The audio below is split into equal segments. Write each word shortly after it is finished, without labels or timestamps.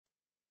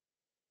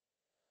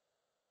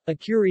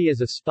Akuri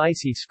is a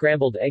spicy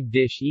scrambled egg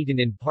dish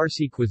eaten in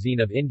Parsi cuisine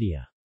of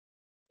India.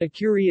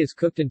 Akuri is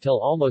cooked until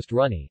almost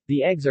runny,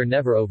 the eggs are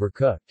never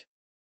overcooked.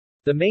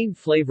 The main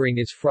flavoring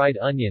is fried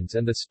onions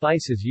and the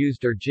spices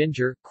used are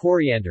ginger,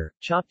 coriander,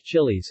 chopped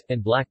chilies,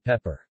 and black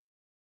pepper.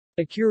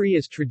 Akuri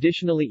is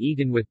traditionally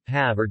eaten with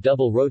pav or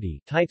double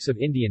roti, types of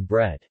Indian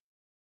bread.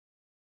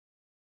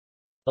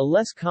 A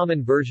less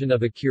common version of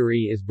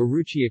akuri is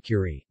baruchi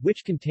akuri,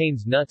 which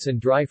contains nuts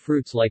and dry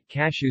fruits like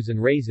cashews and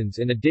raisins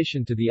in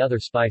addition to the other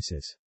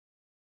spices.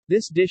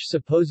 This dish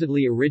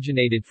supposedly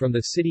originated from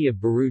the city of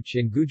Bharuch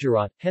in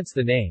Gujarat, hence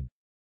the name.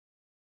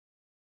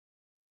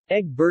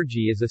 Egg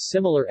burji is a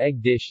similar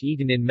egg dish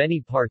eaten in many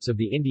parts of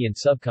the Indian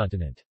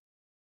subcontinent.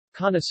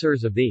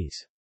 Connoisseurs of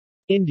these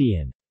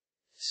Indian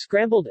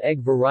scrambled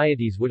egg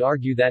varieties would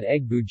argue that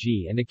egg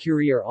bhuji and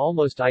akuri are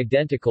almost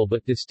identical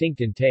but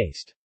distinct in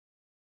taste.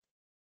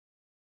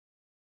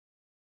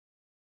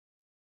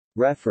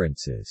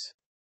 References